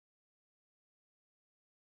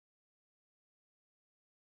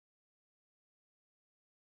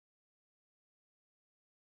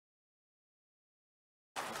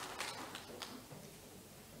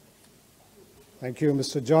Thank you,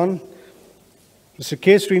 Mr. John. Mr.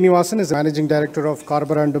 K. Srinivasan is the Managing Director of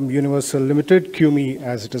Carborundum Universal Limited, QME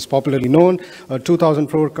as it is popularly known, a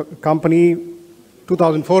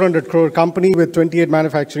 2,400 crore company with 28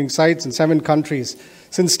 manufacturing sites in 7 countries.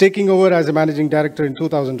 Since taking over as a Managing Director in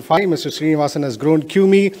 2005, Mr. Srinivasan has grown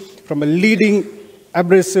QME from a leading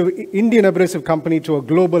Indian abrasive company to a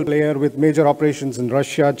global player with major operations in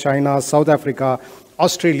Russia, China, South Africa,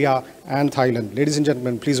 Australia and Thailand. Ladies and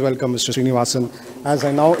gentlemen, please welcome Mr. Srinivasan as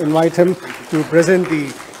I now invite him to present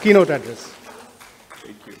the keynote address.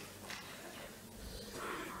 Thank you.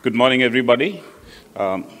 Good morning, everybody.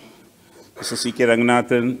 Mr. C.K.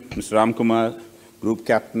 Ranganathan, Mr. Ramkumar, Group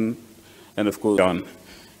Captain, and of course, John.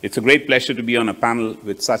 It's a great pleasure to be on a panel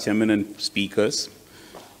with such eminent speakers.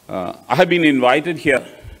 I have been invited here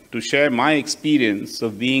to share my experience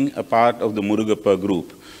of being a part of the Murugappa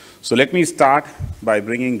Group. So let me start by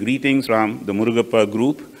bringing greetings from the Murugappa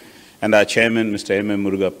Group and our chairman, Mr. M.M.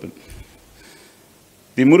 Murugappan.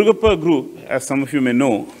 The Murugappa Group, as some of you may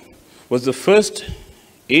know, was the first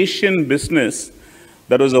Asian business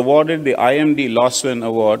that was awarded the IMD Lawson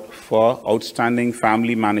Award for Outstanding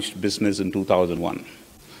Family Managed Business in 2001.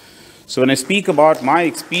 So when I speak about my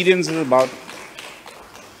experiences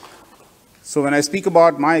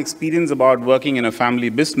about working in a family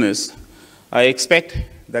business, I expect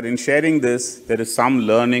that in sharing this, there is some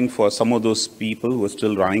learning for some of those people who are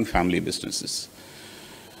still running family businesses.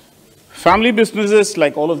 Family businesses,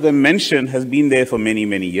 like all of them mentioned, has been there for many,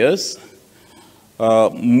 many years.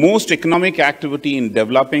 Most economic activity in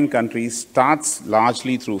developing countries starts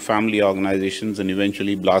largely through family organizations and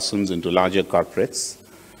eventually blossoms into larger corporates.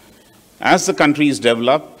 As the countries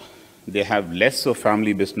develop, they have less of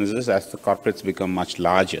family businesses as the corporates become much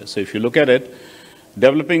larger. So if you look at it,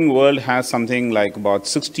 developing world has something like about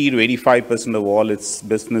 60 to 85% of all its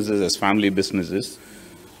businesses as family businesses.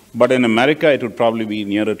 But in America, it would probably be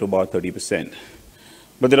nearer to about 30%.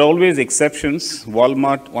 But there are always exceptions.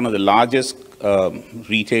 Walmart, one of the largest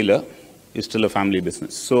retailer, is still a family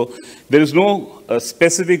business. So there is no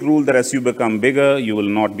specific rule that as you become bigger, you will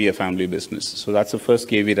not be a family business. So that's the first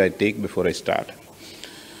caveat I take before I start.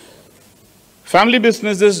 Family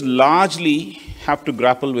businesses largely have to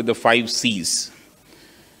grapple with the 5 C's.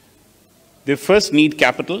 They first need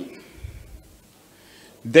capital,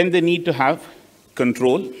 then they need to have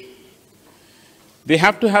control. They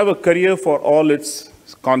have to have a career for all its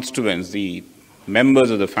constituents, the members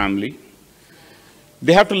of the family.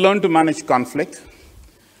 They have to learn to manage conflict.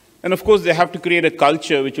 And of course, they have to create a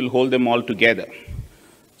culture which will hold them all together.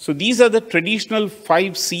 So these are the traditional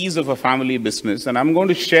 5 C's of a family business. And I'm going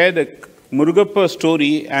to share the Murugappa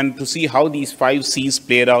story and to see how these 5 C's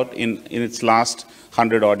played out in its last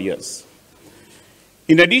 100-odd years.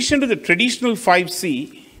 In addition to the traditional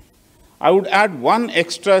 5C, I would add one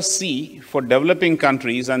extra C for developing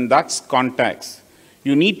countries, and that's contacts.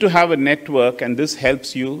 You need to have a network, and this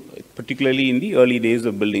helps you, particularly in the early days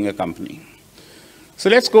of building a company. So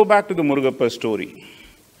let's go back to the Murugappa story.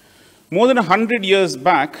 More than 100 years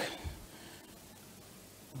back,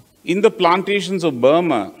 in the plantations of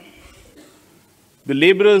Burma, the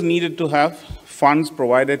laborers needed to have funds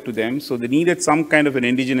provided to them, so they needed some kind of an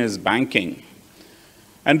indigenous banking.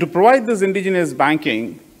 And to provide this indigenous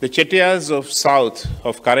banking, the Chettiars of south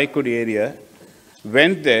of Karaikudi area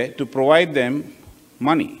went there to provide them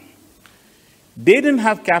money. They didn't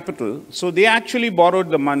have capital, so they actually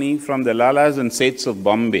borrowed the money from the Lalas and Seths of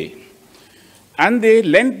Bombay. And they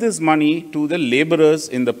lent this money to the laborers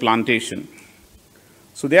in the plantation.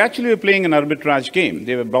 So they actually were playing an arbitrage game.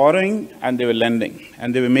 They were borrowing and they were lending,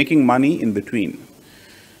 and they were making money in between.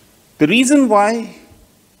 The reason why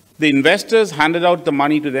the investors handed out the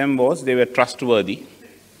money to them was they were trustworthy.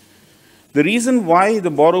 The reason why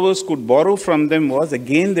the borrowers could borrow from them was,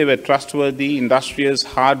 again, they were trustworthy, industrious,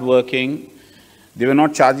 hardworking. They were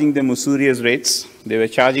not charging them usurious rates. They were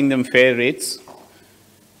charging them fair rates.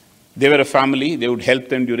 They were a family. They would help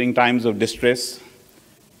them during times of distress.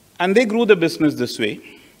 And they grew the business this way.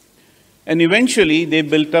 And eventually, they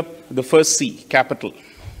built up the first C, capital.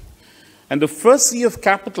 And the first C of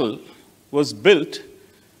capital was built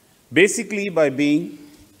basically by being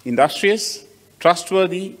industrious,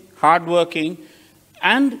 trustworthy, hardworking,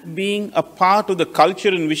 and being a part of the culture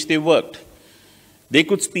in which they worked. They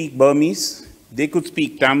could speak Burmese, they could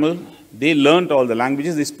speak Tamil, they learned all the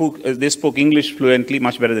languages, they spoke English fluently,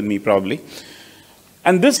 much better than me probably.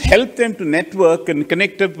 And this helped them to network and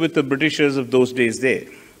connect up with the Britishers of those days there.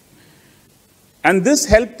 And this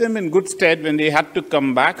helped them in good stead when they had to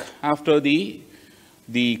come back after the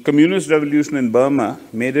communist revolution in Burma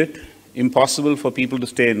made it impossible for people to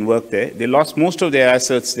stay and work there. They lost most of their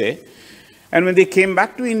assets there. And when they came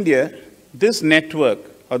back to India, this network,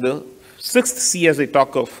 or the sixth C as I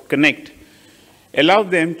talk of, connect,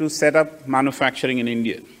 allowed them to set up manufacturing in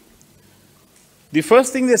India. The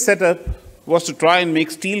first thing they set up was to try and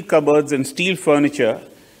make steel cupboards and steel furniture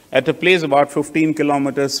at a place about 15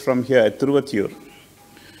 kilometers from here at Thiruvatiyur.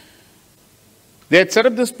 They had set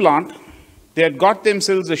up this plant. They had got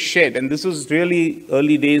themselves a shed, and this was really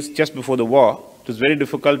early days, just before the war. It was very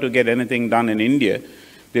difficult to get anything done in India.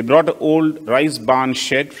 They brought an old rice barn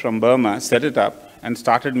shed from Burma, set it up, and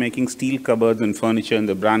started making steel cupboards and furniture in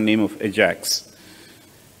the brand name of Ajax.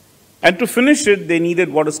 And to finish it, they needed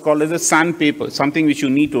what is called as a sandpaper, something which you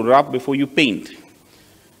need to rub before you paint.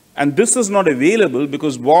 And this was not available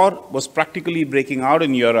because war was practically breaking out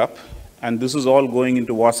in Europe, and this was all going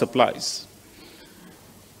into war supplies.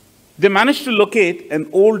 They managed to locate an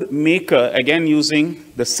old maker, again using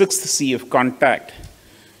the sixth C of contact,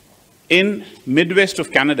 in Midwest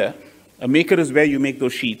of Canada. A maker is where you make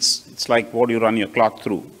those sheets. It's like what you run your cloth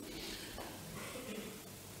through.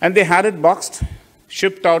 And they had it boxed,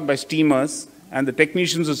 shipped out by steamers, and the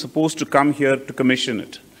technicians were supposed to come here to commission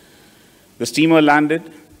it. The steamer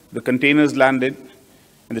landed, the containers landed,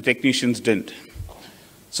 and the technicians didn't.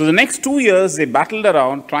 So the next 2 years, they battled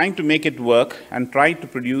around trying to make it work and tried to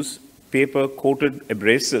produce paper-coated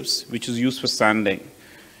abrasives, which is used for sanding.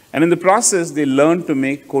 And in the process, they learned to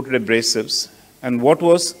make coated abrasives. And what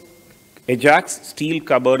was Ajax steel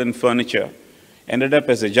cupboard and furniture ended up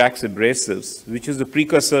as Ajax abrasives, which is the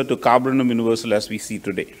precursor to Carborundum Universal as we see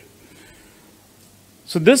today.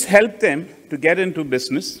 So this helped them to get into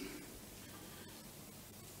business.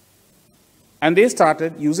 And they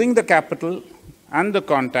started using the capital and the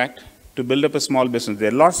contact to build up a small business.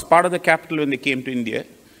 They lost part of the capital when they came to India,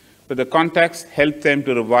 but the contacts helped them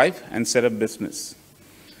to revive and set up business.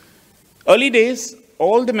 Early days,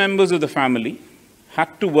 all the members of the family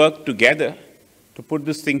had to work together to put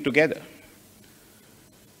this thing together.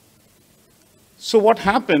 So what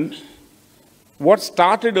happened, what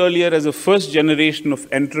started earlier as a first generation of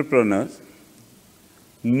entrepreneurs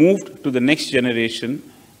moved to the next generation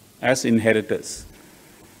as inheritors.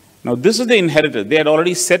 Now this is the inheritor. They had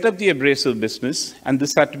already set up the abrasive business, and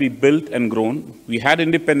this had to be built and grown. We had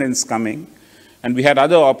independence coming, and we had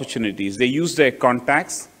other opportunities. They used their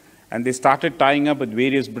contacts, and they started tying up with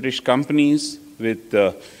various British companies, with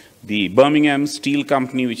the Birmingham Steel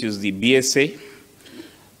Company, which is the BSA.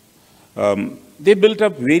 They built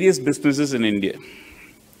up various businesses in India.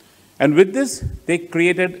 And with this, they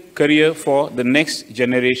created career for the next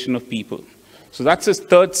generation of people. So that's his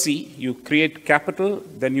third C. You create capital,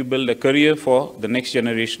 then you build a career for the next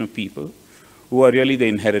generation of people who are really the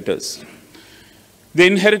inheritors. The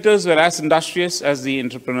inheritors were as industrious as the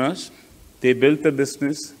entrepreneurs. They built the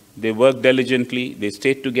business, they worked diligently, they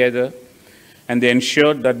stayed together, and they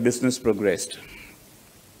ensured that business progressed.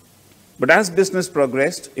 But as business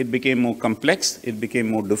progressed, it became more complex, it became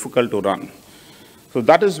more difficult to run. So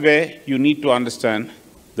that is where you need to understand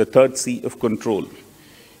the third C of control.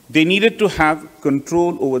 They needed to have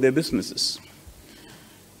control over their businesses.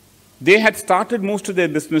 They had started most of their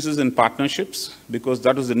businesses in partnerships because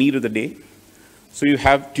that was the need of the day. So you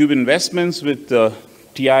have Tube Investments with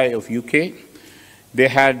TI of UK. They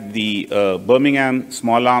had the Birmingham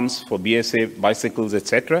Small Arms for BSA bicycles,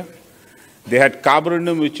 etc. They had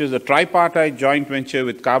Carborundum, which is a tripartite joint venture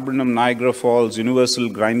with Carborundum, Niagara Falls, Universal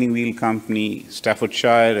Grinding Wheel Company,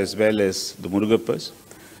 Staffordshire, as well as the Murugappas.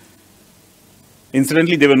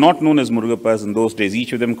 Incidentally, they were not known as Murugappas in those days.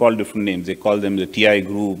 Each of them called different names. They called them the TI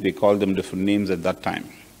Group. They called them different names at that time.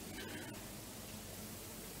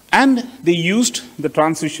 And they used the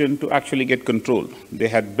transition to actually get control. They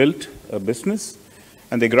had built a business,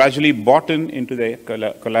 and they gradually bought into their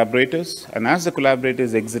collaborators. And as the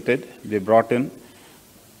collaborators exited, they bought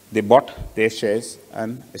their shares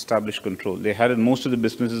and established control. They had in most of the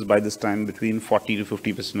businesses by this time between 40 to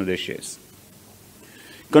 50% of their shares.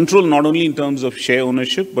 Control not only in terms of share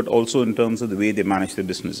ownership, but also in terms of the way they manage their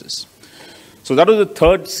businesses. So that was the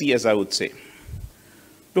third C, as I would say.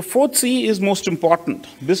 The fourth C is most important.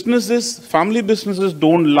 Businesses, family businesses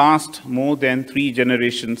don't last more than 3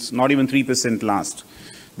 generations, not even 3% last.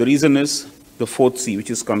 The reason is the fourth C, which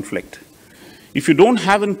is conflict. If you don't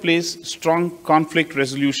have in place strong conflict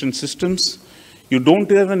resolution systems, you don't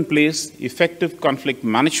have in place effective conflict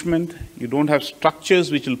management, you don't have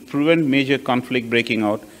structures which will prevent major conflict breaking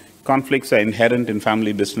out, conflicts are inherent in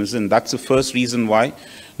family business, and that's the first reason why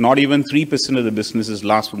not even 3% of the businesses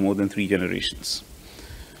last for more than 3 generations.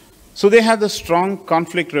 So they had the strong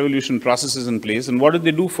conflict resolution processes in place, and what did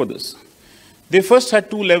they do for this? They first had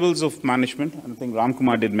 2 levels of management, and I think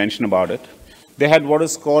Ramkumar did mention about it. They had what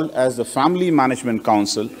is called as the Family Management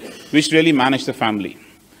Council, which really managed the family.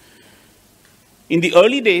 In the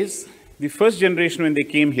early days, the first generation when they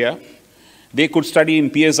came here, they could study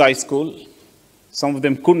in PSI school. Some of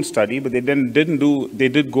them couldn't study, but they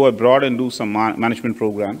did go abroad and do some management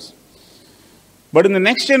programs. But in the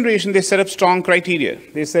next generation, they set up strong criteria.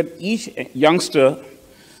 They said each youngster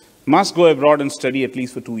must go abroad and study at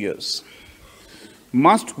least for 2 years.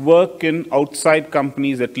 Must work in outside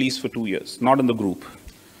companies at least for 2 years, not in the group.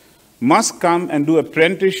 Must come and do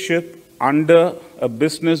apprenticeship under a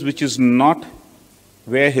business which is not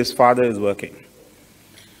where his father is working.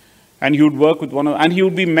 And he would work with and he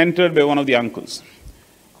would be mentored by one of the uncles.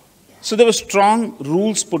 So there were strong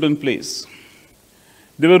rules put in place.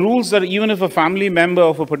 There were rules that even if a family member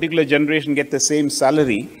of a particular generation get the same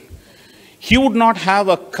salary, he would not have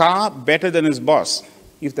a car better than his boss.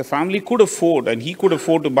 If the family could afford, and he could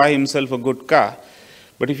afford to buy himself a good car,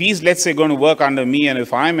 but if he's, let's say, going to work under me, and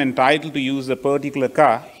if I'm entitled to use a particular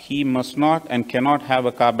car, he must not and cannot have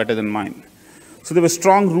a car better than mine. So there were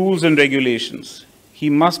strong rules and regulations. He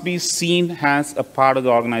must be seen as a part of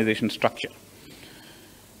the organization structure.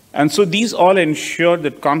 And so these all ensured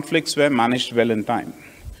that conflicts were managed well in time.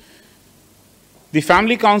 The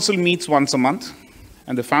family council meets once a month,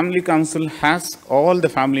 and the family council has all the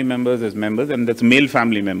family members as members, and that's male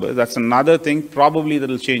family members. That's another thing probably that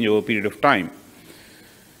will change over a period of time.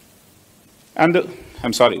 And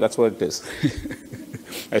I'm sorry, that's what it is.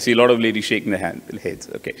 I see a lot of ladies shaking their heads.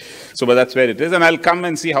 Okay, so but that's where it is, and I'll come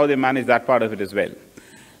and see how they manage that part of it as well.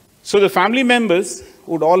 So the family members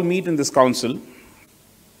would all meet in this council,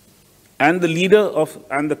 and the leader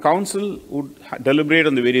and the council would deliberate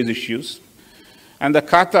on the various issues, and the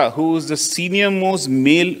kata, who is the senior most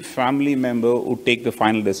male family member, would take the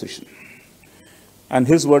final decision. And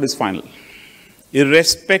his word is final.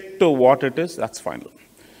 Irrespective of what it is, that's final.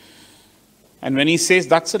 And when he says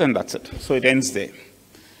that's it, and that's it. So it ends there.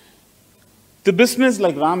 The business,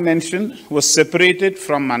 like Ram mentioned, was separated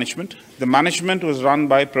from management. The management was run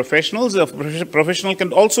by professionals. A professional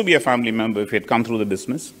can also be a family member if he had come through the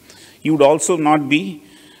business. He would also not be,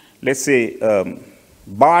 let's say,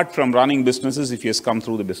 barred from running businesses if he has come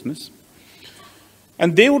through the business.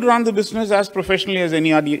 And they would run the business as professionally as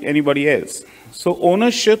anybody else. So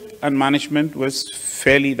ownership and management was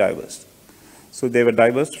fairly diverse. So they were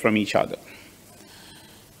diverse from each other.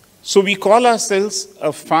 So we call ourselves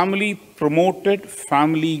a family-promoted,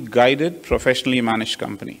 family-guided, professionally managed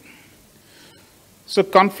company. So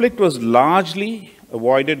conflict was largely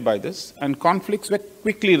avoided by this, and conflicts were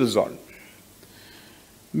quickly resolved.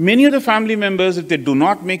 Many of the family members, if they do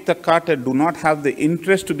not make the cut and do not have the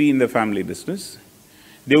interest to be in the family business,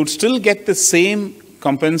 they would still get the same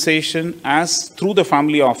compensation as through the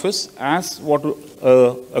family office as what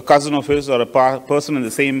a cousin of his or a person in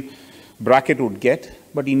the same bracket would get,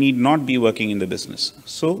 but he need not be working in the business.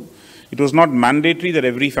 So it was not mandatory that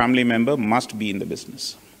every family member must be in the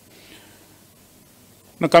business.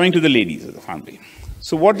 Now coming to the ladies of the family.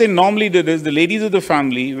 So what they normally did is the ladies of the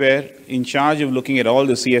family were in charge of looking at all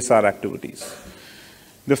the CSR activities.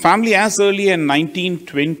 The family as early as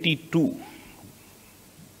 1922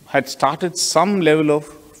 had started some level of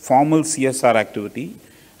formal CSR activity,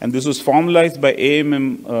 and this was formalized by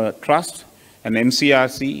AMM Trust and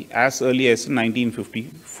MCRC as early as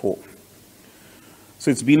 1954.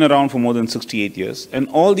 So it's been around for more than 68 years. And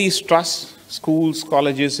all these trusts, schools,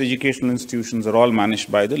 colleges, educational institutions are all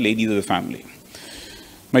managed by the ladies of the family.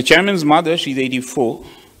 My chairman's mother, she's 84,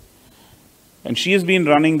 and she has been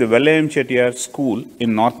running the Velayam Chettiar School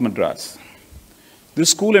in North Madras.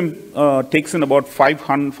 This school takes in about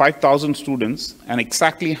 5,000 students, and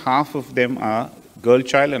exactly half of them are girl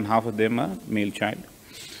child and half of them are male child.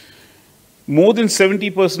 More than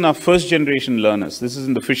 70% are first-generation learners. This is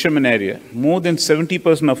in the fisherman area. More than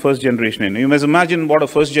 70% are first-generation learners. You must imagine what a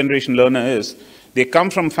first-generation learner is. They come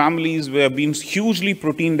from families where have been hugely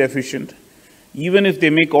protein deficient. Even if they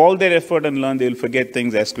make all their effort and learn, they'll forget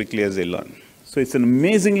things as quickly as they learn. So it's an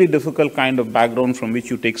amazingly difficult kind of background from which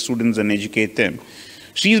you take students and educate them.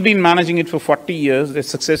 She's been managing it for 40 years. The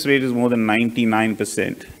success rate is more than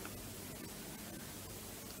 99%.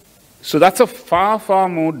 So that's a far, far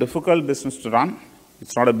more difficult business to run.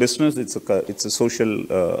 It's not a business, it's a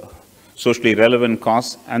socially relevant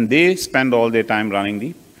cause, and they spend all their time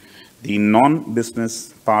running the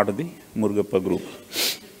non-business part of the Murugappa group.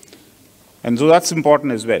 And so that's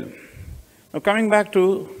important as well. Now coming back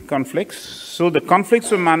to conflicts. So the conflicts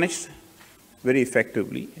were managed very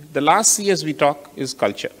effectively. The last C as we talk is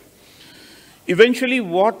culture. Eventually,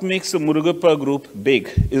 what makes the Murugappa group big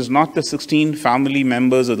is not the 16 family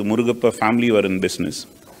members of the Murugappa family who are in business.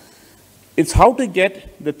 It's how to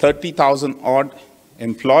get the 30,000 odd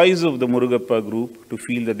employees of the Murugappa group to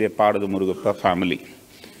feel that they're part of the Murugappa family.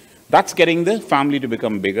 That's getting the family to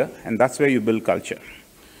become bigger, and that's where you build culture.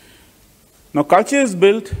 Now, culture is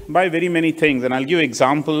built by very many things, and I'll give you an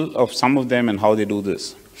example of some of them and how they do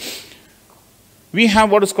this. We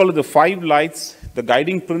have what is called the 5 lights, the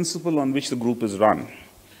guiding principle on which the group is run.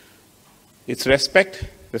 It's respect,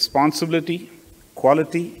 responsibility,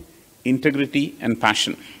 quality, integrity, and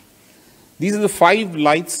passion. These are the 5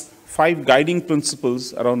 lights, 5 guiding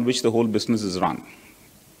principles around which the whole business is run.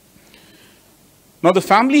 Now, the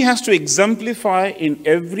family has to exemplify in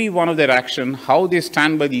every one of their action how they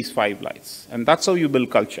stand by these 5 lights. And that's how you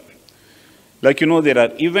build culture. Like, there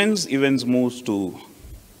are events moves to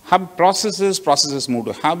processes move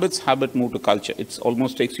to habits move to culture. It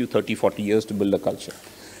almost takes you 30, 40 years to build a culture.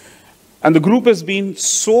 And the group has been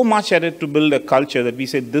so much at it to build a culture that we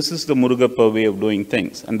say this is the Murugappa way of doing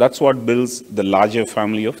things. And that's what builds the larger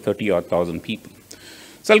family of 30,000 people.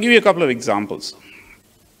 So I'll give you a couple of examples.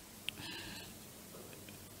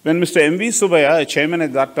 When Mr. M.V. Subaya, a chairman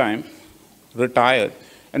at that time, retired,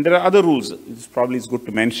 and there are other rules, it's probably good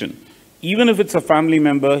to mention. Even if it's a family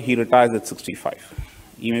member, he retires at 65.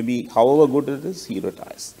 He may be, however good it is, he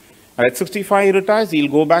retires. And at 65, he retires,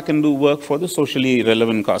 he'll go back and do work for the socially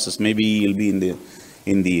relevant causes. Maybe he'll be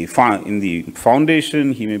in the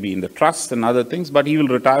foundation, he may be in the trust and other things, but he will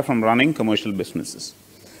retire from running commercial businesses.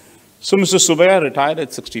 So Mr. Subaya retired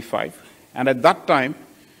at 65. And at that time,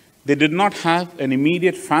 they did not have an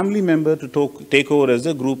immediate family member to take over as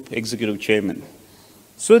the group executive chairman.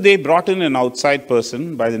 So they brought in an outside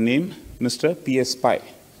person by the name Mr. P.S. Pai.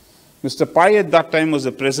 Mr. Pai at that time was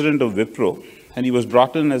the president of Wipro, and he was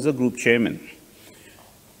brought in as a group chairman.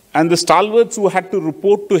 And the stalwarts who had to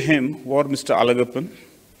report to him were Mr. Alagappan,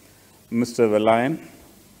 Mr. Velayan,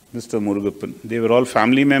 Mr. Murugappan. They were all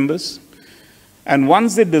family members. And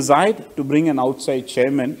once they decide to bring an outside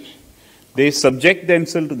chairman, they subject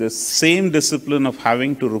themselves to the same discipline of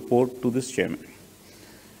having to report to this chairman.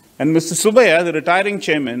 And Mr. Subaya, the retiring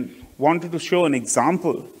chairman, wanted to show an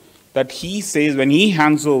example that he says when he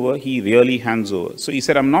hands over, he really hands over. So he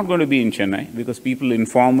said, I'm not going to be in Chennai because people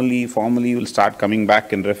informally, formally will start coming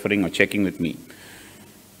back and referring or checking with me.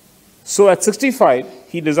 So at 65,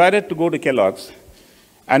 he decided to go to Kellogg's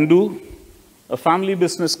and do a family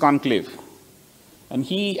business conclave. And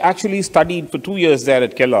he actually studied for 2 years there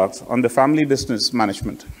at Kellogg's on the family business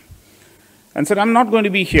management. And said, I'm not going to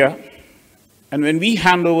be here. And when we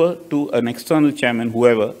hand over to an external chairman,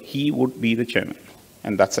 whoever, he would be the chairman.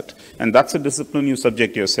 And that's it. And that's a discipline you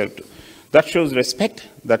subject yourself to. That shows respect.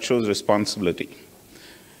 That shows responsibility.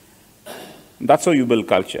 That's how you build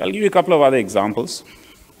culture. I'll give you a couple of other examples.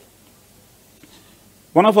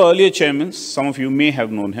 One of our earlier chairmen, some of you may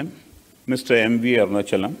have known him, Mr. M.V.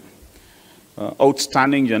 Arunachalam.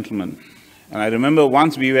 Outstanding gentleman. And I remember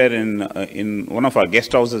once we were in one of our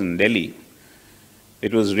guest houses in Delhi.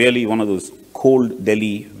 It was really one of those cold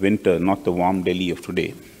Delhi winter, not the warm Delhi of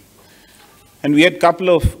today. And we had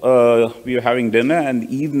we were having dinner, and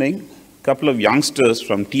evening, a couple of youngsters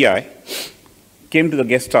from TI came to the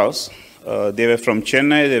guest house. They were from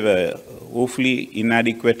Chennai. They were woefully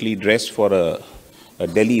inadequately dressed for a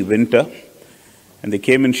Delhi winter. And they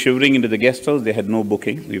came in shivering into the guest house. They had no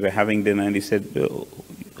booking. We were having dinner, and he said,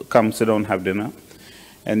 come, sit down, have dinner.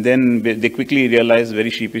 And then they quickly realized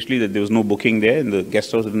very sheepishly that there was no booking there, and the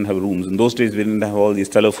guest house didn't have rooms. In those days, we didn't have all these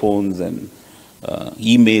telephones and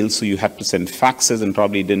emails, so you had to send faxes, and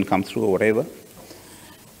probably didn't come through or whatever.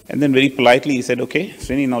 And then very politely, he said, okay,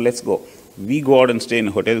 Srini, now let's go. We go out and stay in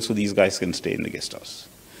a hotel so these guys can stay in the guest house.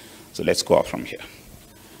 So let's go out from here.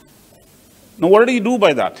 Now, what did he do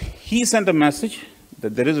by that? He sent a message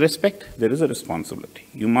that there is respect, there is a responsibility.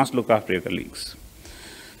 You must look after your colleagues.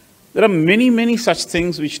 There are many, many such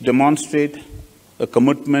things which demonstrate a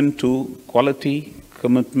commitment to quality,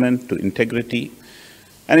 commitment to integrity.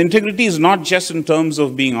 And integrity is not just in terms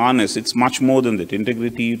of being honest, it's much more than that.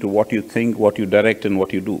 Integrity to what you think, what you direct, and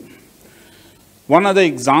what you do. One other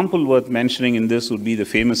example worth mentioning in this would be the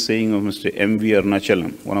famous saying of Mr. M.V.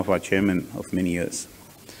 Arunachalam, one of our chairmen of many years.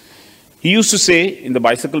 He used to say in the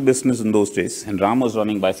bicycle business in those days, and Ram was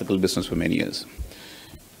running bicycle business for many years.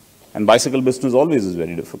 And bicycle business always is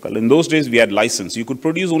very difficult. In those days, we had license. You could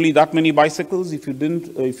produce only that many bicycles.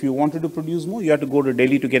 If you wanted to produce more, you had to go to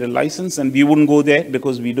Delhi to get a license, and we wouldn't go there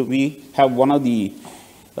because we have one of the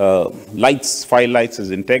lights, 5 lights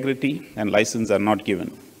is integrity, and license are not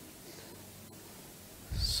given.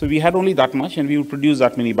 So we had only that much, and we would produce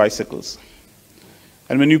that many bicycles.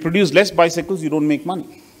 And when you produce less bicycles, you don't make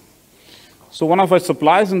money. So one of our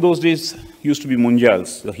suppliers in those days used to be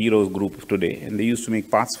Munjals, the Heroes group of today, and they used to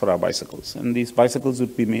make parts for our bicycles. And these bicycles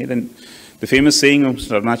would be made, and the famous saying of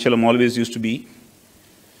Mr. Arunachalam always used to be,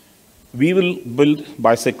 We will build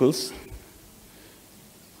bicycles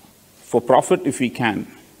for profit if we can,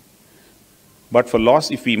 but for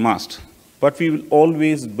loss if we must. But we will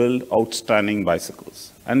always build outstanding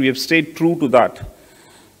bicycles. And we have stayed true to that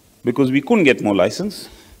because we couldn't get more license.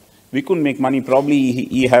 We couldn't make money. Probably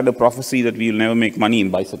he had a prophecy that we will never make money in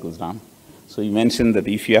bicycles, Ram. So he mentioned that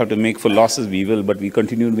if you have to make for losses, we will, but we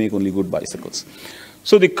continue to make only good bicycles.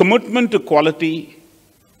 So the commitment to quality,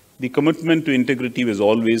 the commitment to integrity was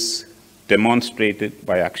always demonstrated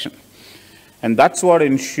by action. And that's what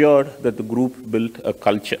ensured that the group built a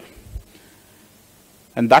culture.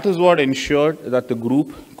 And that is what ensured that the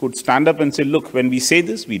group could stand up and say, look, when we say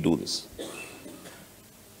this, we do this.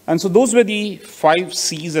 And so those were the 5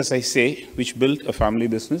 C's, as I say, which built a family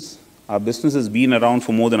business. Our business has been around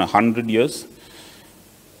for more than 100 years.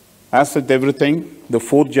 As with everything, the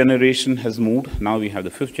 4th generation has moved. Now we have the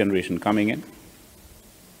 5th generation coming in.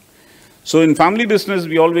 So in family business,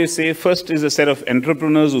 we always say first is a set of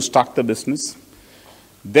entrepreneurs who start the business.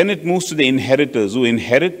 Then it moves to the inheritors who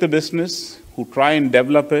inherit the business, who try and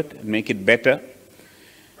develop it and make it better.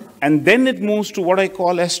 And then it moves to what I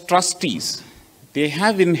call as trustees. They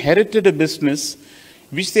have inherited a business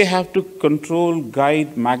which they have to control,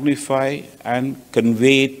 guide, magnify, and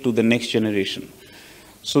convey it to the next generation.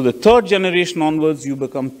 So the 3rd generation onwards, you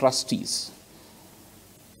become trustees.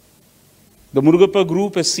 The Murugappa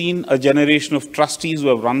group has seen a generation of trustees who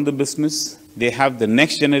have run the business. They have the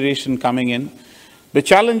next generation coming in. The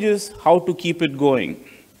challenge is how to keep it going.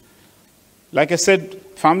 Like I said,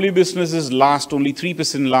 family businesses last, only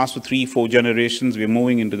 3% last for 3-4 generations. We're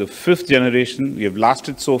moving into the 5th generation. We have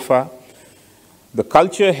lasted so far. The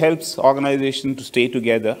culture helps organization to stay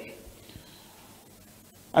together.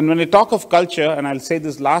 And when I talk of culture, and I'll say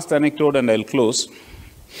this last anecdote and I'll close.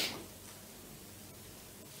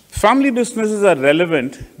 Family businesses are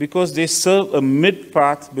relevant because they serve a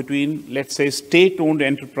mid-path between, let's say, state-owned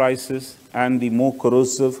enterprises and the more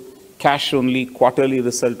corrosive, cash-only, quarterly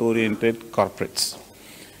result-oriented corporates.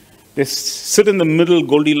 They sit in the middle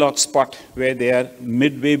Goldilocks spot where they are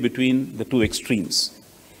midway between the 2 extremes.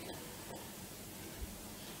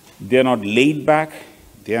 They are not laid back.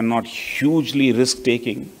 They are not hugely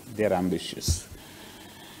risk-taking. They are ambitious.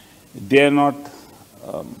 They are not,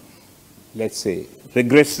 let's say,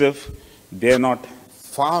 regressive. They are not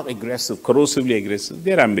far aggressive, corrosively aggressive.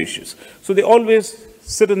 They are ambitious. So they always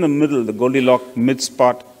sit in the middle, the Goldilocks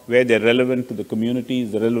mid-spot, where they're relevant to the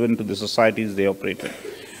communities, they're relevant to the societies they operate in.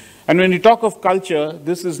 And when you talk of culture,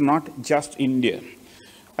 this is not just India.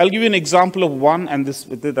 I'll give you an example of one, and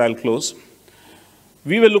with it I'll close.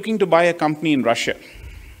 We were looking to buy a company in Russia.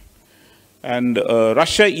 And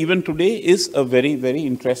Russia, even today, is a very, very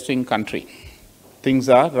interesting country. Things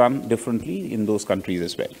are run differently in those countries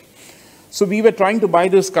as well. So we were trying to buy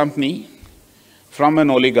this company from an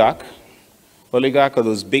oligarch. Oligarch are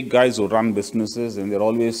those big guys who run businesses, and they're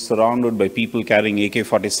always surrounded by people carrying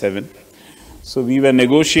AK-47. So we were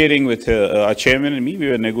negotiating with our chairman and me. We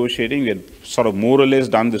were negotiating. We had sort of more or less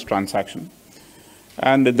done this transaction.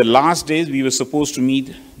 And at the last days, we were supposed to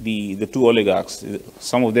meet the 2 oligarchs.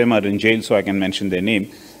 Some of them are in jail, so I can mention their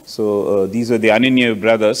name. So these are the Ananya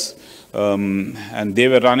brothers. And they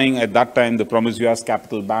were running, at that time, the Promiscuous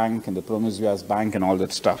Capital Bank and the Promiscuous Bank and all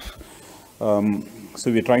that stuff. So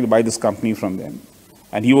we were trying to buy this company from them.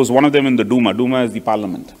 And he was one of them in the Duma. Duma is the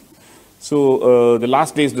parliament. So the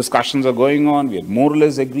last day's discussions are going on. We had more or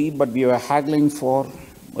less agreed, but we were haggling for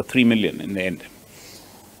 3 million in the end.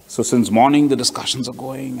 So since morning, the discussions are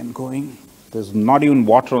going and going. There's not even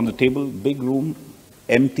water on the table, big room,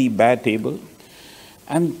 empty, bad table.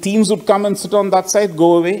 And teams would come and sit on that side,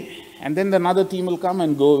 go away. And then another team will come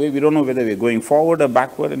and go away. We don't know whether we're going forward or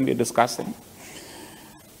backward, and we're discussing.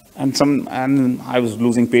 And I was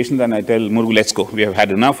losing patience, and I tell Murugu, let's go. We have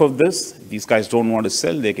had enough of this. These guys don't want to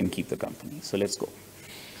sell. They can keep the company. So let's go.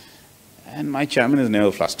 And my chairman is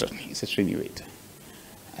never flustered. He said, Srini, wait.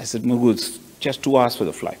 I said, Murugu, it's just 2 hours for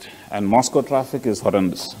the flight. And Moscow traffic is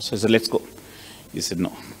horrendous. So I said, let's go. He said,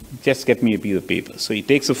 no, just get me a piece of paper. So he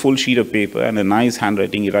takes a full sheet of paper and a nice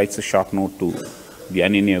handwriting. He writes a short note to the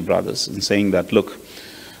Ananya brothers and saying that, look,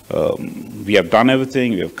 we have done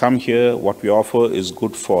everything. We have come here. What we offer is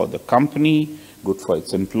good for the company, good for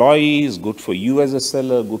its employees, good for you as a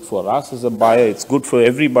seller, good for us as a buyer. It's good for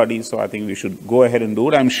everybody. So I think we should go ahead and do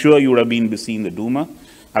it. I'm sure you would have been busy in the Duma.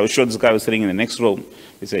 I was sure this guy was sitting in the next room.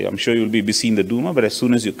 He said, I'm sure you'll be busy in the Duma, but as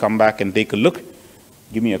soon as you come back and take a look,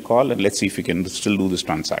 give me a call and let's see if we can still do this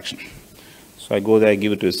transaction. So I go there, I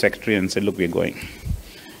give it to his secretary and said, look, we're going.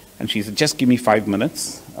 And she said, just give me 5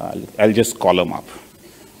 minutes. I'll just call him up.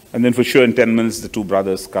 And then for sure in 10 minutes, the 2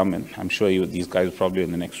 brothers come in. I'm sure these guys are probably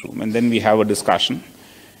in the next room. And then we have a discussion.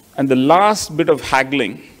 And the last bit of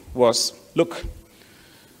haggling was, look,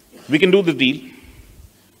 we can do the deal,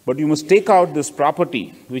 but you must take out this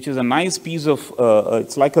property, which is a nice piece of,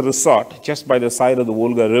 it's like a resort just by the side of the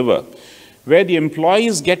Volga River, where the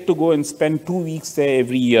employees get to go and spend 2 weeks there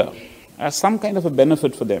every year as some kind of a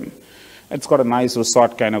benefit for them. It's got a nice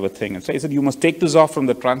resort kind of a thing. And so I said, you must take this off from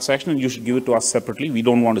the transaction and you should give it to us separately. We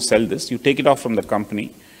don't want to sell this. You take it off from the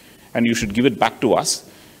company and you should give it back to us.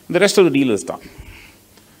 And the rest of the deal is done.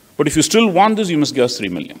 But if you still want this, you must give us 3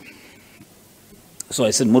 million. So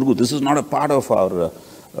I said, Murgu, this is not a part of our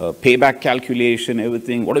payback calculation,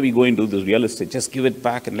 everything. What are we going to do? This real estate. Just give it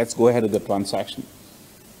back and let's go ahead with the transaction.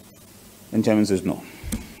 And Chairman says, no,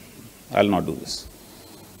 I'll not do this.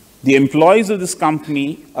 The employees of this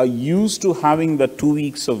company are used to having the 2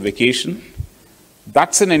 weeks of vacation.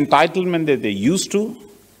 That's an entitlement that they're used to.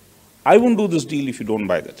 I won't do this deal if you don't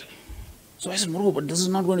buy that. So I said, Murgu, but this is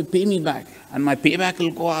not going to pay me back. And my payback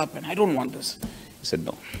will go up and I don't want this. He said,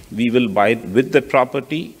 no, we will buy it with the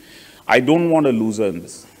property. I don't want a loser in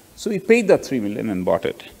this. So we paid that 3 million and bought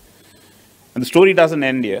it. And the story doesn't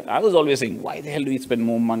end here. I was always saying, why the hell do we spend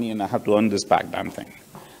more money and I have to earn this back damn thing?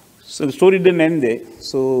 So the story didn't end there.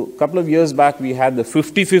 So a couple of years back, we had the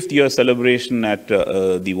 55th year celebration at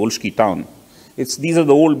the Volsky town. These are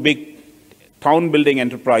the old big town building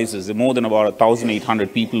enterprises. There are more than about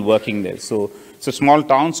 1,800 people working there. So it's a small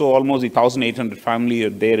town, so almost 1,800 family are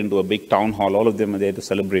there into a big town hall. All of them are there to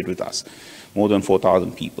celebrate with us. More than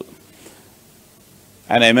 4,000 people.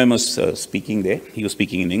 And was speaking there. He was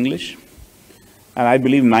speaking in English. And I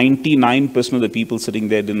believe 99% of the people sitting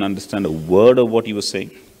there didn't understand a word of what he was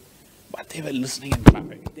saying. But they were listening and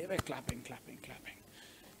clapping. They were clapping, clapping, clapping.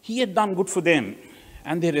 He had done good for them,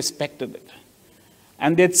 and they respected it.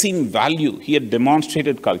 And they had seen value. He had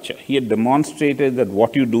demonstrated culture. He had demonstrated that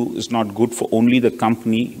what you do is not good for only the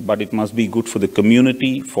company, but it must be good for the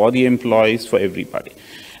community, for the employees, for everybody.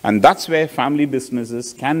 And that's where family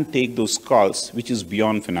businesses can take those calls, which is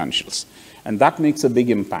beyond financials. And that makes a big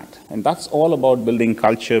impact. And that's all about building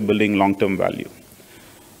culture, building long-term value.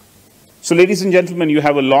 So ladies and gentlemen, you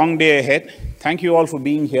have a long day ahead. Thank you all for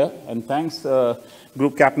being here. And thanks,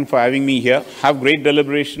 Group Captain, for having me here. Have great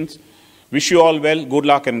deliberations. Wish you all well. Good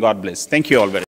luck and God bless. Thank you all very much.